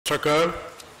सकाळ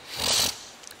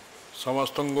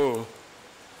समस्त को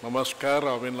नमस्कार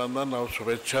अभिनंदन और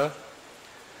शुभेच्छा।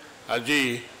 आज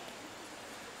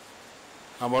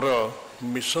आमर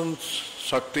मिशन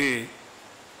शक्ति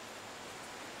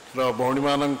भौणी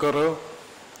मानकर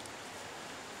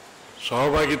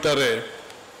सहभागितार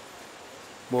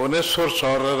भुवनेश्वर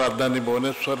सहर राजधानी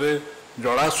भुवनेश्वर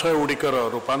जलाशय गुड़िकर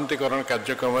रूपांतरीकरण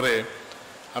कार्यक्रम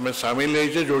आम सामिल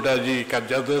होइछे जोटा आज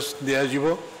कार्यादेश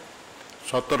दिज्व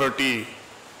 17टी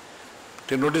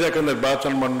तीनोटी जाक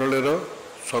निर्वाचन मंडल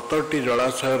 17टी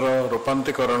जलाशय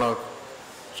रूपांतरीकरण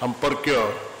संपर्क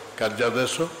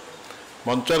कार्यादेश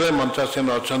मंचरे मंचासीन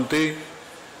अच्छा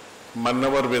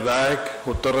मान्यवर विधायक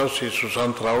उत्तर श्री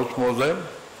सुशांत राउत महोदय,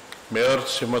 मेयर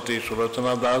श्रीमती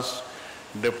सुलोचना दास,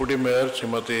 deputy mayor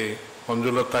Shrimati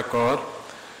Manjulata Kaur,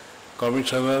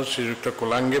 commissioner श्रीयुक्त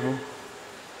कुलांगे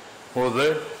महोदय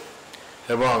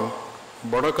एवं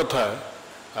बड़ कथा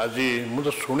आज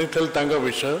मुझे शुणी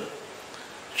विषय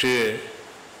सी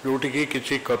जोटि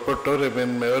किसी कॉर्पोरेटर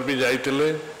एवं मेयर भी जाते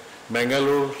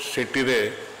बेंगालुरु सिटी रे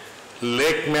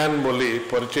लेक मैन बोली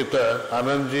परिचित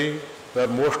Anand ji are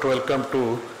most welcome to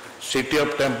city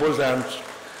of temples and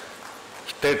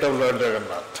state of Lord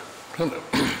Jagannath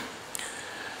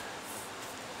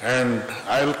and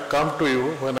I will come to you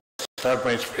when I start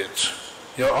my speech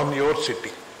on your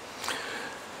city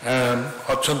and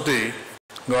अच्छंती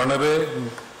गणरे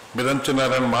Biranchi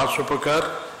Narayan महासुपकार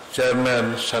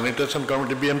chairman sanitation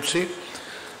committee BMC,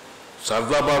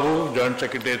 Sharda Babu joint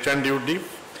secretary एच&ड्यूटी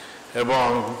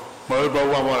एवं मयूर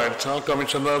बाबू आम additional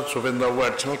commissioner, Shubhendra बाबू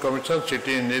additional commissioner,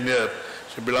 city engineer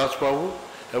Shri विलास बाबू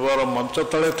एवं मंच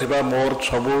तले थिबा मोर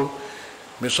सबू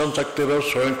mission शक्तिर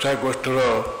स्वयंसहायक गोष्ठीर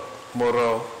मोर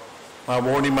माँ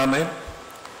भौणी माने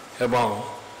एवं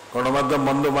गणमाध्यम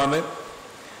बंधु माने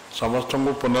समस्त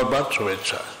को पुनर्बार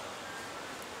शुभेच्छा।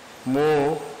 मु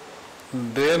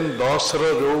ड्रेन 10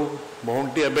 जो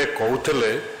भौंटी एवं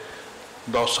कहते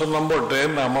 10 नंबर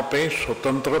ड्रेन आम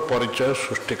स्वतंत्र परिचय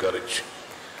सृष्टि करिछि।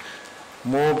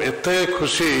 एते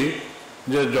खुशी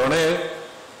जे जड़े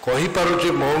कहीपे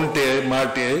भौंटे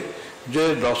माटे जे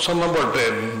 10 नंबर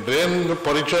ड्रेन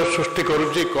परिचय सृष्टि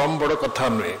करुच्ची कम बड़ कथा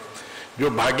नुहे। जो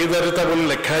भागीदारिता बोली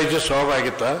लिखाई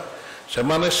सहभागिता से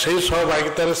माने से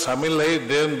सहभागितार सामिल है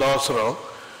ड्रेन 10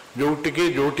 जोटिकी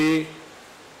जोटी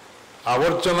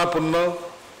आवर्जनापूर्ण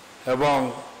एवं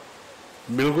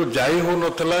बिल्कुल जाई हो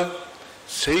नथिला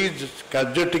से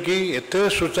कार्यटिकी एते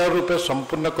सुचारू रूपे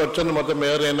संपूर्ण कर मत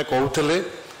मेयर एने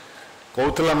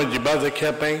कहते आम जा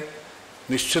देखापी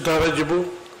निश्चित भाव जीवु।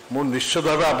 मु निश्चित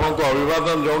भाव आपको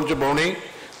अभिवादन जनाऊँ भौणी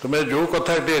तुम्हें जो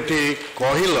कथाटी ये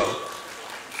कहल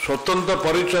स्वतंत्र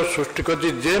परिचय सृष्टि कर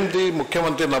जेमती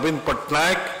मुख्यमंत्री नवीन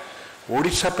पट्टनायक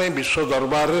ओडिशा पे विश्व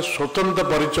दरबार में स्वतंत्र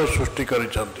परिचय सृष्टि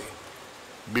करिसेंती।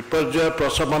 विपर्य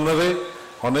प्रशमन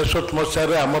 19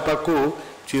 मसीह आम पाखु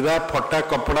चिरा फटा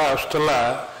कपड़ा आसला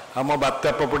आम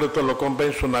बात्या प्रपीड़ित लोक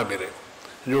सुनामी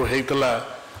जो होता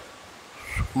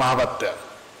महाबात्या,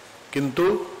 किंतु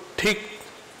ठीक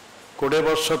 20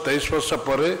 वर्ष 23 वर्ष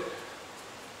पर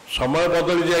समय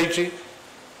बदली जाइए,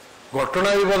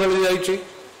 घटना भी बदली जाइए।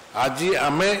 आज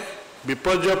आमे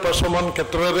विपर्य प्रशमन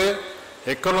क्षेत्र में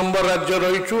 1 नंबर राज्य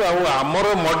रहीचु।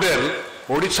 आमर मॉडल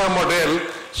ओडिशा मॉडल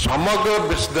समग्र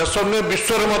देश में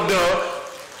विश्व में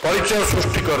परिचय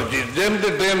सृष्टि करमती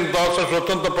ड्रेन 10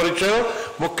 स्वतंत्र परिचय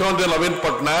मुख्यमंत्री नवीन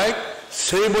पट्टनायक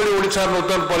से बड़ी ओडिशा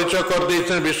नूतन परिचय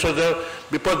कर विश्व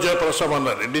विपर्य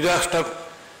प्रशमन डिजास्टर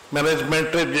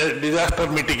मैनेजमेंट डिजास्टर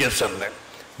मिटिगेशन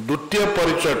द्वितीय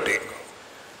परिचय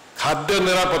खाद्य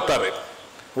निरापत्ता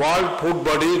वर्ल्ड फूड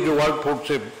बॉडी जो वर्ल्ड फूड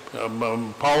से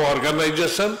फाओ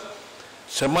ऑर्गेनाइजेशन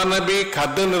से माने भी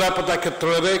खाद्य निरापत्ता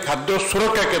क्षेत्र में खाद्य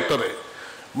सुरक्षा क्षेत्र में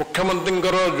मुख्यमंत्री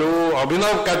जो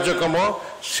अभिनव कार्यक्रम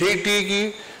सेठी की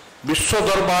विश्व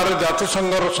दरबार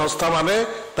जातिसंघ संस्था माने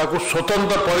ताकू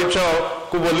स्वतंत्र परिचय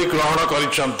को बोली ग्रहण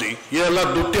करिसेंती। ये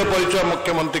द्वितीय परिचय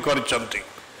मुख्यमंत्री करिसेंती,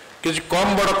 किसी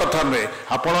कम बड़ कथा नुहे।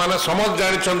 आपण मैंने समझ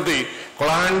जानी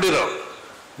कलाहांडीर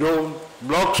जो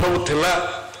ब्लॉक सब थिला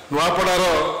नुआपड़ार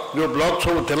जो ब्लॉक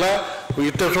सब थिला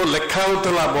इते सब लेखा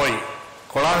होता बही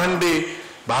कलाहांडी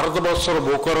भारत वर्षर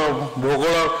भोकर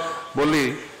भूगोल बोली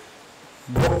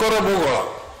भोकर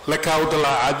भूगोल लेखा होता।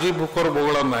 आज भोकर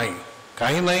भूगोल नहीं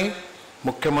कहीं नहीं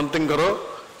मुख्यमंत्री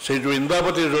से जो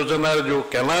इंद्रावती योजना जो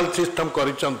कैनाल सिस्टम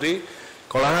करिसेंती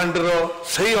कलाहांडीर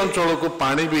से अंचल को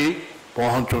पानी भी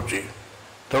पहुँचुची।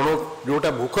 तेणु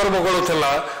जोटा भूकर भूगोल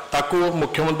था ताकू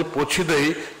मुख्यमंत्री पोछी दे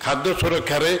खाद्य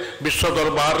सुरक्षा विश्व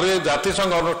दरबार में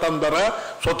जातिसंघ अनुष्ठान द्वारा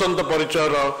स्वतंत्र परिचय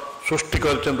सृष्टि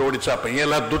कर ओडिशा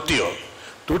द्वितीय।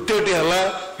 तृतीयटी है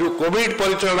जो कोविड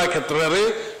परिचालना क्षेत्र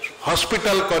में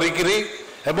हॉस्पिटल करी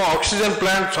एवं ऑक्सीजन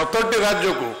प्लांट 17 राज्य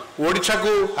को ओडिशा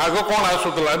को आग कौन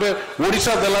आसूला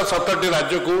ओडिशा देला 17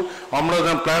 राज्य को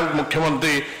अम्लजान प्लांट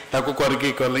मुख्यमंत्री ताकू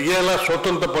करके कले ये है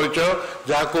स्वतंत्र परिचय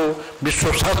जहाँ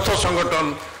विश्व स्वास्थ्य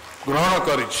संगठन ग्रहण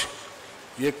कर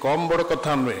ये कम बड़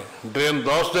कथा नुहे ड्रेन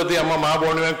 10 जदि आम माँ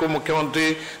भौणी को मुख्यमंत्री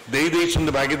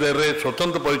दे भागीदारी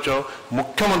स्वतंत्र परिचय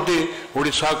मुख्यमंत्री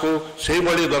ओडिशा को से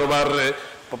बड़ी दरबार रे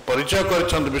परिचय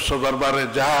कर विश्व दरबार रे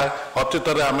जहाँ अतीत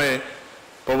आम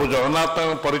प्रभु जगन्नाथ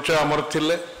परिचय आमर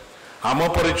थिले आम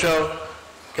परिचय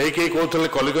कई कहते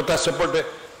कलिकता सेपटे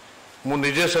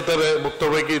मुझे से मुक्त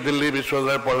होगी दिल्ली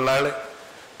विश्वविद्यालय पढ़ला बेले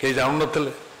कई जानू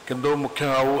नथिले किंतु मुख्य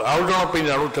आउ जन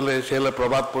जानूले सी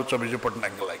प्रभात पुरुष विजु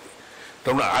पट्टनायक लगे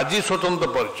तेणु आज स्वतंत्र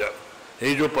परिचय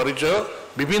ये जो परिचय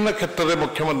विभिन्न क्षेत्र में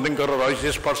मुख्यमंत्री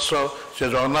रही स्पर्श से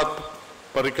जगन्नाथ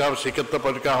परिका श्रीक्षेत्र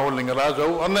परिका हो लिंगराज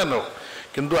हो अन्य हो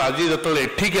किंतु आज जो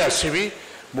एठिक आसबि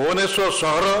भुवनेश्वर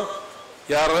सहर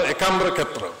यार एकाम्र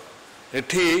क्षेत्र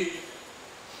एठी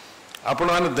आपण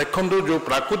मैंने देखु जो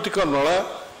प्राकृतिक नला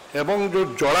एवं जो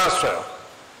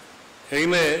जलाशय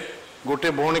एने गोटे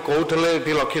भौणी कहते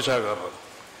ये लक्ष्मी सागर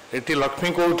ये लक्ष्मी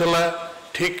कहला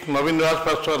ठीक नवीन निवास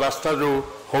पार्श्व रास्ता जो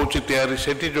होती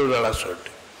से जो जलाशय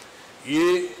ये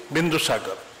बिंदु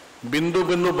सागर बिंदु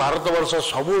बिंदु भारत वर्ष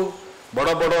सबू बड़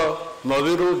बड़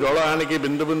नदी जल आणिकी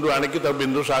बिंदु बिंदु आणिकी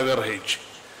बिंदु सागर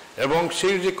एवं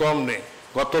सी कम नहीं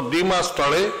गत 2 मास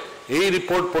तले यही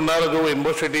रिपोर्ट पुनार जो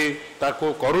यूनिवर्सिटी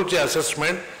ताको करुचे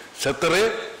आसेसमेंट से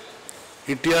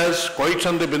इतिहास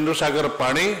कहते बिंदु सागर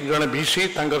पानी जड़े भिसी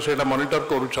से monitor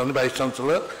करुँच vice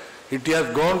chancellor it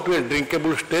has gone to A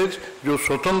drinkable stage जो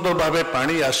स्वतंत्र भाव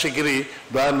पानी आसिकी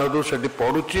दया नदी से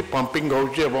पड़ुची पंपिंग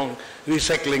होची एवं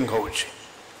रिसाइक्लिंग होची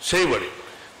से बड़ी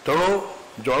तेणु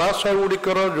जलाशय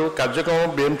गुड़िकर जो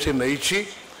कार्यक्रम बीएमसी नहीं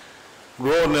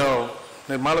गृह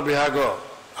निर्माण विभाग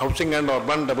हाउसिंग एंड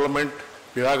अर्बन डेवलपमेंट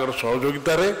विभाग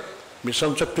सहयोगिता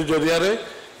मिशन शक्ति जरिया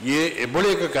ये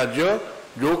एभली एक कार्य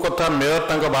जो कथा मेयर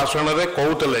तंक भाषण में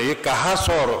कहते ये कहा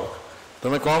सहर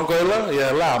तुम्हें कौन कहल ये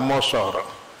है आम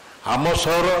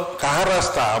सहर कहा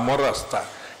रास्ता आम रास्ता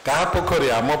कहा पोखरी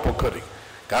आम पोखरी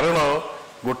कारण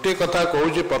गोटे कथा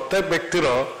कहूँ प्रत्येक व्यक्तिर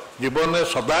जीवन में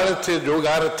सदाले से जो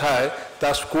गाँव थाए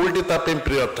ता स्कूल टी ताप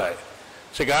प्रिय थाए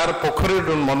से गाँव पोखरी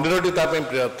मंदिर टी ताप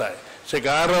प्रिय थाए से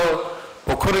गाँव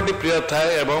पोखरी प्रिय थाए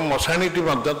एवं मशाणी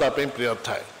प्रिय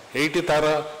थाए ये तार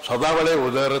सदाबले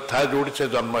उदय थाए जो से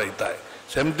जन्म होता है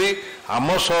सेमती आम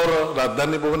सहर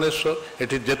राजधानी भुवनेश्वर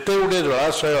ये जिते गुड़े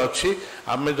जलाशय अच्छी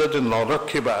आम जदि न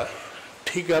रखा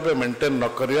ठीक भाव मेंटेन न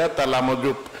करिया आम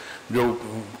जो जो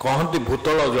कहती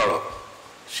भूतल जल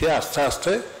सी आस्ते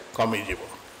आस्ते कमिज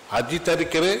आज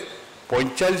तारिख में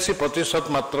 45%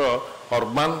 मात्र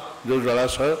अर्बान जो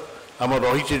जलाशय आम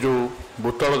रही जो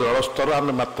भूतल जलस्तर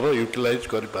आम मात्र यूटिलाइज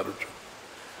कर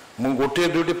गोटे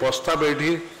दुटी प्रस्ताव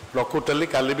ये रखुली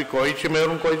काली भी कही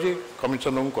मेयर को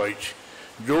कमिशनर को कही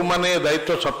जो मैंने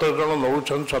दायित्व 17 जन नौ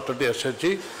 17टी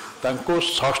एसएचजी तांको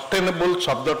सस्टेनेबल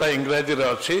शब्दटा इंग्राजी रे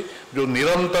अच्छी जो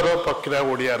निरंतर प्रक्रिया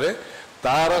ओडिया रे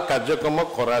तार कार्यक्रम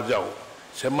करा जाऊ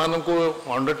से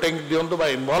अंडरटेकिंग दिंतु बा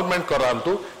इनवॉल्वमेंट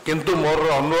करातु किंतु मोर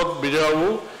अनुरोध विजय बाबू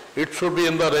it should be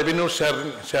in the revenue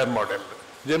share model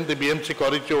जमती बीएमसी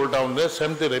करिछि ओल्ड टाउन रे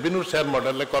सेमती रेवेन्यू शेयर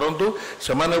मॉडल करंतु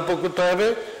सेमाने उपकृत हेबे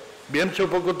बीएमसी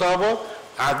उपकृत हबो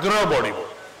आग्रह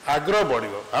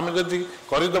बढ़िबो आम जदि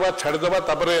करदेबा छाड़देबा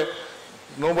तापरे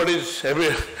नोबडीज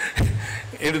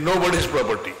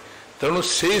प्रॉपर्टी तेणु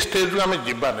से स्टेज आम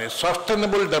जाने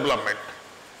सस्टेनेबल डेवलपमेंट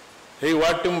ये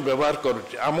वार्ड मुझे व्यवहार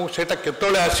करुच्ची आमको सेटा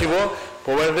केतले आसो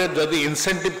प्रोवाइडेड जदि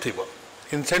इनसेंटिव थी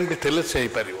इनसेंटिव थे से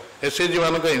एसएचजी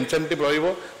मान इनसेंटिव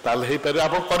रही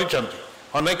आप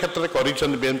अनेक क्षेत्र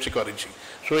में बीएमसी कर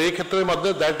सो ये क्षेत्र में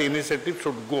दैट इनिशिएटिव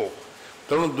शुड गो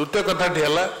तेणु द्वितीय कथाटी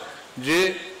है जे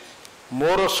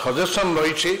मोर सजेसन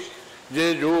रही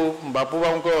जे जो बापू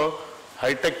बाबू को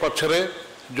हाईटेक पछरे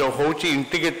जो होची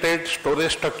इंटीग्रेटेड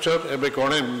स्टोरेज स्ट्रक्चर एवं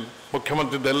गणे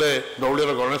मुख्यमंत्री देले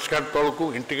दौड़ीर गणेश घाट तल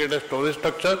को इंटीग्रेटेड स्टोरेज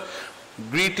स्ट्रक्चर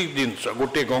दुईटी जिनस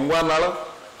गोटे गंगा नाल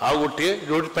आउ गोटे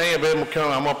जो मुख्य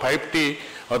आम 5T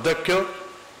अध्यक्ष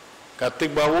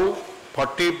कार्तिक बाबू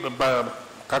 40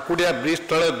 काकुड़िया ब्रिज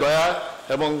तले दया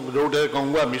एवं जो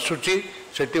गंगा मिशुची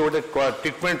सेठी गोटे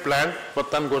ट्रिटमेंट प्लांट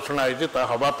बर्तमान घोषणा होती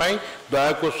हवापाई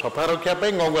दया को सफा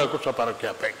रखापी गंगा को सफा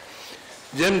रखापी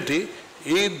जमती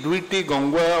ये दुईटी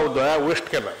गंगा और दया वेस्ट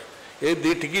केनाल ये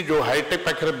दुईटी की जो हाईटेक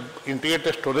पाखे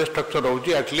इंटीग्रेटेड स्टोरेज स्ट्रक्चर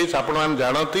रोचे एटलिस्ट आपण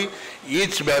जानती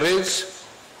ईच बैरेज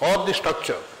और द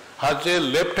स्ट्रक्चर हाज ए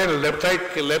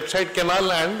left side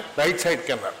canal and right side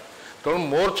canal तेणु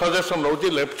मोर सजेसन रोचे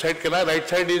left side canal right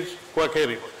side is कुआखे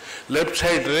river left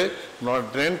side रे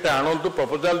ड्रेन टा आणतु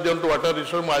प्रपोजाल दिंतु वाटर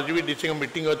रिसोर्स आज भी डीसी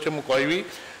मीटिंग अच्छे मुझे कहबी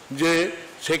जे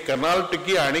से कैनाल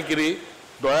टिकी आणिकी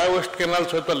दया वेस्ट कैनाल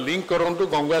सहित लिंक करूँ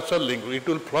गंगा सह link it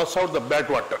will flush out the bad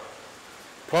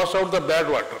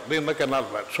water in the canal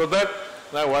so that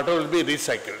the water will be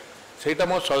recycled सेटा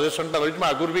मो सजेशनटा रही मैं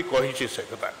आगुरी भी कही से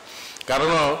कथा कारण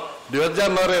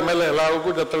 2009 एमएलए है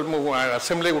जो मुझे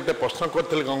आसेम्बली गोटे प्रश्न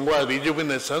करी गंगा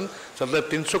रिजुविनेसन से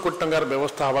 300 कोटी टंकार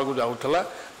व्यवस्था हवा जाऊला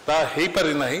ता हो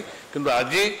पारि ना कि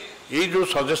आज ये जो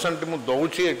सजेसन टी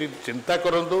मुझे ये चिंता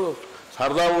करूँ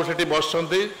शारदा बाबू से बस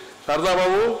शारदा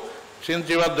बाबू since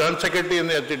you are joint secretary in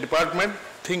the department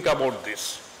think about this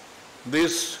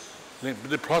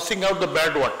the flushing out the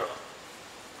bad water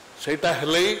सेटा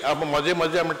हेले हम मजे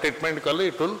मजे हम ट्रीटमेंट कले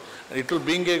it will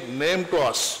bring a name to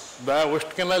us the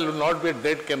west canal will not be a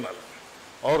dead canal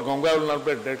और Ganga will not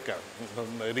be a dead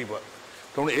river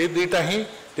तो ये दुईटा ही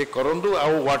ते करंतु आ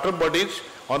वाटर बॉडीज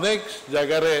अनेक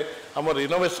जगह रे हमर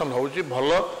इनोवेशन होची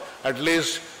भलो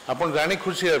एटलीस्ट अपन जानी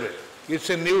खुशी हेबे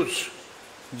it's a news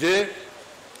J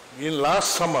in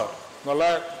last summer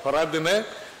गला खरा दिने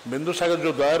बिंदुसागर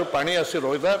जो दयार पानी आसी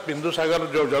रही था बिंदुसागर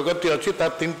जो जगती अच्छी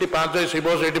तार 3-5 शिव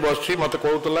से बस मत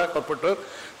कहला कॉर्पोरेटर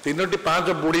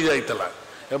 3-5 बुड़ी जाइला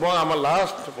एवं आम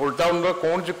लास्ट ओल्ड टाउन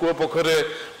कौन सी कूप पोखर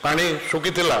पानी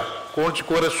सुखी कौन सी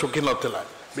कूरे सुखी नाला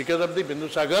because of the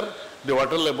Bindusagar the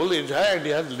water level is high and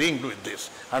has linked with this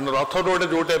and Rath road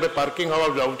Jote parking हवा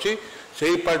जाऊँगी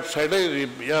से पार्ट साइड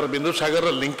यार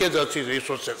बिंदुसागर लिंकेज अच्छी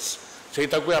रिसोर्सेस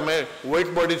सेटा को आम वेट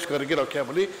बॉडीज करके रखा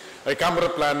बोली एकाम्र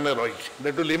प्लान में रही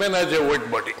that will remain as a weight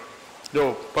body जो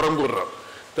परमपुर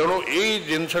तेणु यही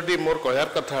जिनसटी मोर कहर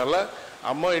कथा है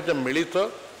आम ये मिलित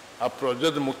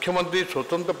जब मुख्यमंत्री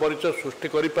स्वतंत्र परिचय सृष्टि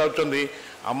कर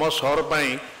आम सहर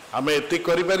पर आम एति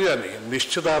करें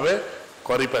निश्चित भाव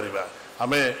कर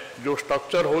आम जो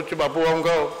स्ट्रक्चर हो बाबू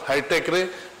हाईटेक रे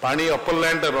पानी अपर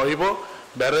लैंड रो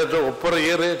बैरेज ऊपर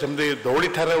ये जमी दौड़ी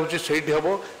ठार होती हम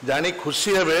जानी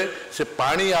खुशी हे से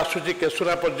पानी आसूची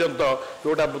केशुरा पर्यंत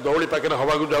जोटा दौड़ी पाखे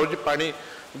हवा जाऊँगी पानी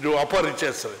जो अपर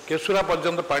रिचेस केशुरा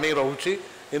पर्यंत पानी रोचे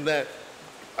इन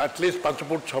एटलिस्ट 5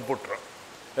 फुट 6 फुट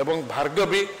एवं भार्ग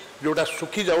भी जोटा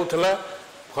सुखी जाऊला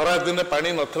खरा दिन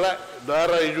पानी नथला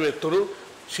द्वारा ये जो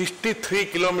 63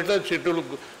 kilometre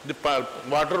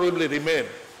water will remain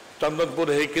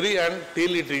Chandanpur होकरी and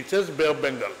till it riches bay of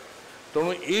Bengal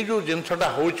तेणु ये जो जिनसटा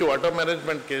हो वाटर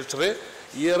मैनेजमेंट केस रे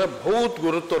यार बहुत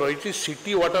गुरुत्व रही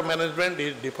city water management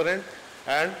is different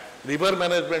and river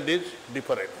management is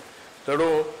different तेणु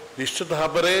निश्चित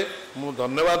भाव में मुझे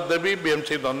धन्यवाद देवी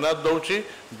बीएमसी धन्यवाद दूसरी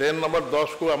डेन नंबर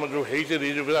 10 को आम जो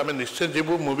रिजुविनेशन आम निश्चय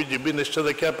जीवु मुझे जीवी निश्चय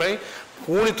देखापी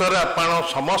पुणी थे आपण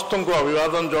समस्त को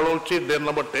अभिवादन जनाऊँगी डेन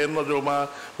नंबर 10 जो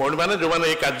भौणी मैंने जो मैंने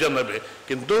ये कार्य ने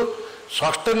किंतु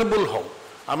सस्टेनेबल हो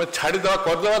आम छाड़ीदे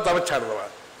करदे छाड़दे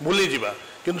भूली जावा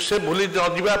किंतु से भूली न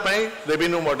जावाई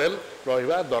रेवेन्यू मॉडल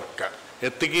रहा दरकार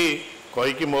एतिकी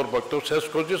कहीकि मोर वक्तव्य शेष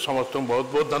कर समस्त बहुत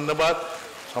बहुत धन्यवाद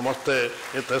समस्ते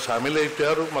ये सामिल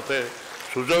हो मत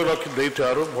सुजोग रखी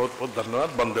बहुत बहुत धन्यवाद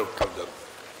वंदे उत्तम।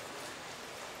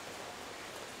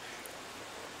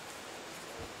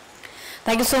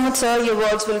 Thank you so much, sir. Your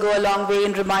words will go a long way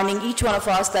in reminding each one of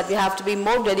us that we have to be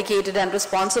more dedicated and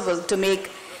responsible to make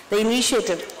the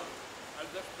initiative.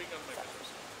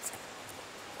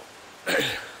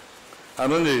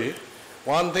 Anandji,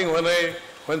 one thing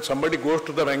when somebody goes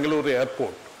to the Bangalore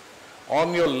airport,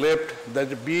 on your left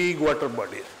there's a big water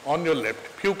body. On your left,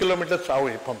 few kilometers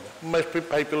away from there, must be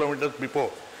 5 kilometers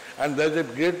before, and there's a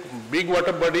great big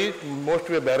water body,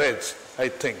 mostly a barrage. I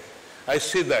think I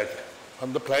see that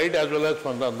on the flight as well as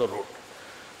on the road.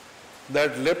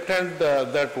 That left hand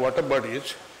that water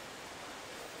bodies,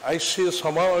 I see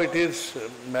somehow it is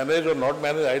managed or not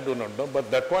managed, I do not know, but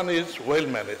that one is well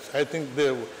managed. I think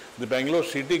the Bangalore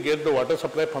city get the water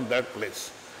supply from that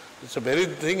place. It's a very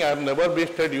thing. I have never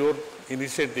wasted your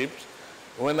initiatives.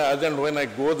 When I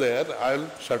go there, I'll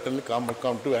certainly come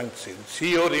to and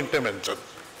see your intervention.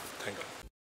 Thank you.